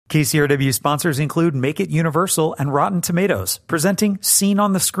KCRW sponsors include Make It Universal and Rotten Tomatoes, presenting Scene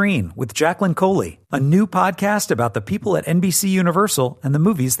on the Screen with Jacqueline Coley, a new podcast about the people at NBC Universal and the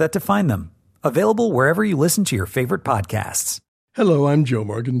movies that define them. Available wherever you listen to your favorite podcasts. Hello, I'm Joe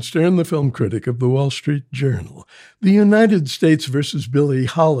Morgenstern, the film critic of the Wall Street Journal. The United States vs. Billie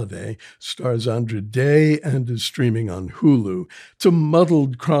Holiday stars Andra Day and is streaming on Hulu. It's a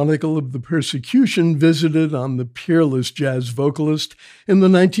muddled chronicle of the persecution visited on the peerless jazz vocalist in the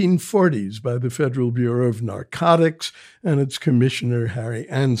 1940s by the Federal Bureau of Narcotics and its commissioner, Harry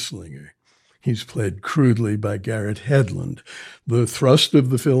Anslinger. He's played crudely by Garrett Hedlund. The thrust of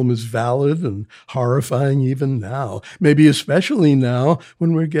the film is valid and horrifying even now, maybe especially now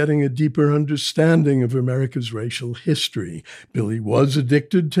when we're getting a deeper understanding of America's racial history. Billie was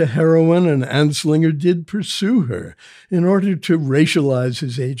addicted to heroin, and Anslinger did pursue her in order to racialize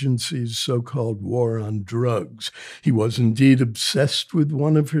his agency's so-called war on drugs. He was indeed obsessed with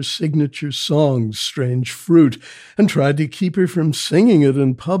one of her signature songs, Strange Fruit, and tried to keep her from singing it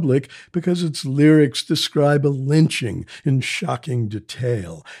in public because its lyrics describe a lynching in shocking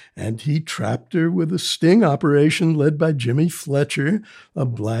detail, and he trapped her with a sting operation led by Jimmy Fletcher, a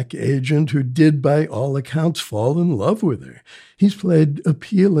black agent who did, by all accounts, fall in love with her. He's played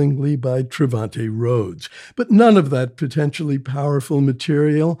appealingly by Trevante Rhodes, but none of that potentially powerful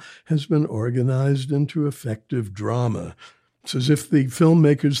material has been organized into effective drama. It's as if the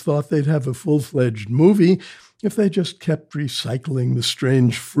filmmakers thought they'd have a full-fledged movie if they just kept recycling the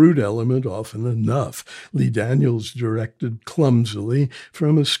strange fruit element often enough. Lee Daniels directed clumsily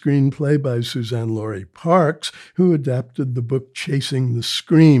from a screenplay by Suzanne Laurie Parks, who adapted the book Chasing the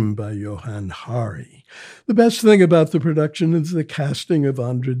Scream by Johann Hari. The best thing about the production is the casting of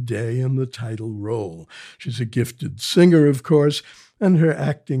Andra Day in the title role. She's a gifted singer, of course, and her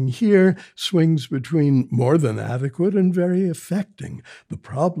acting here swings between more than adequate and very affecting. The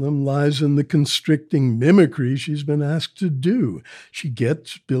problem lies in the constricting mimicry she's been asked to do. She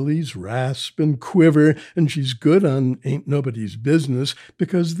gets Billie's rasp and quiver, and she's good on Ain't Nobody's Business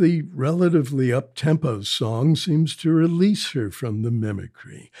because the relatively up-tempo song seems to release her from the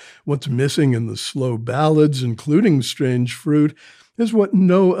mimicry. What's missing in the slow ballads, including Strange Fruit, is what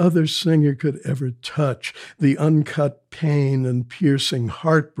no other singer could ever touch, the uncut pain and piercing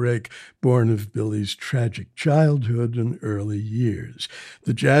heartbreak born of Billie's tragic childhood and early years.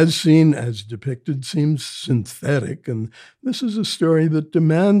 The jazz scene, as depicted, seems synthetic, and this is a story that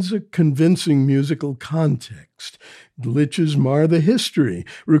demands a convincing musical context. Glitches mar the history.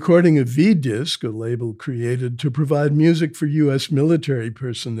 Recording a V-disc, a label created to provide music for U.S. military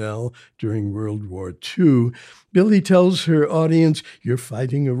personnel during World War II, Billie tells her audience, "You're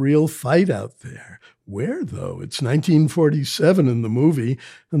fighting a real fight out there." Where, though? It's 1947 in the movie,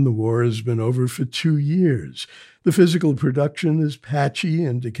 and the war has been over for 2 years. The physical production is patchy,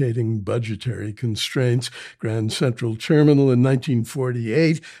 indicating budgetary constraints. Grand Central Terminal in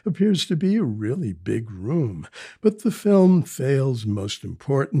 1948 appears to be a really big room. But the film fails, most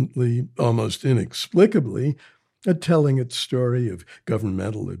importantly, almost inexplicably, at telling its story of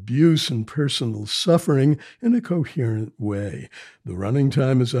governmental abuse and personal suffering in a coherent way. The running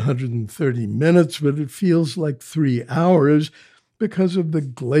time is 130 minutes, but it feels like 3 hours because of the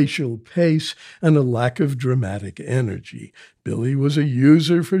glacial pace and a lack of dramatic energy. Billie was a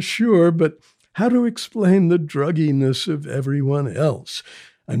user for sure, but how to explain the drugginess of everyone else?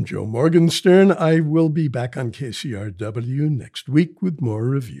 I'm Joe Morgenstern. I will be back on KCRW next week with more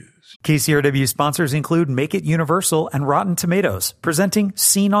reviews. KCRW sponsors include Make It Universal and Rotten Tomatoes, presenting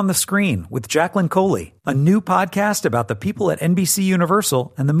Scene on the Screen with Jacqueline Coley, a new podcast about the people at NBC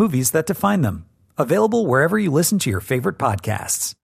Universal and the movies that define them. Available wherever you listen to your favorite podcasts.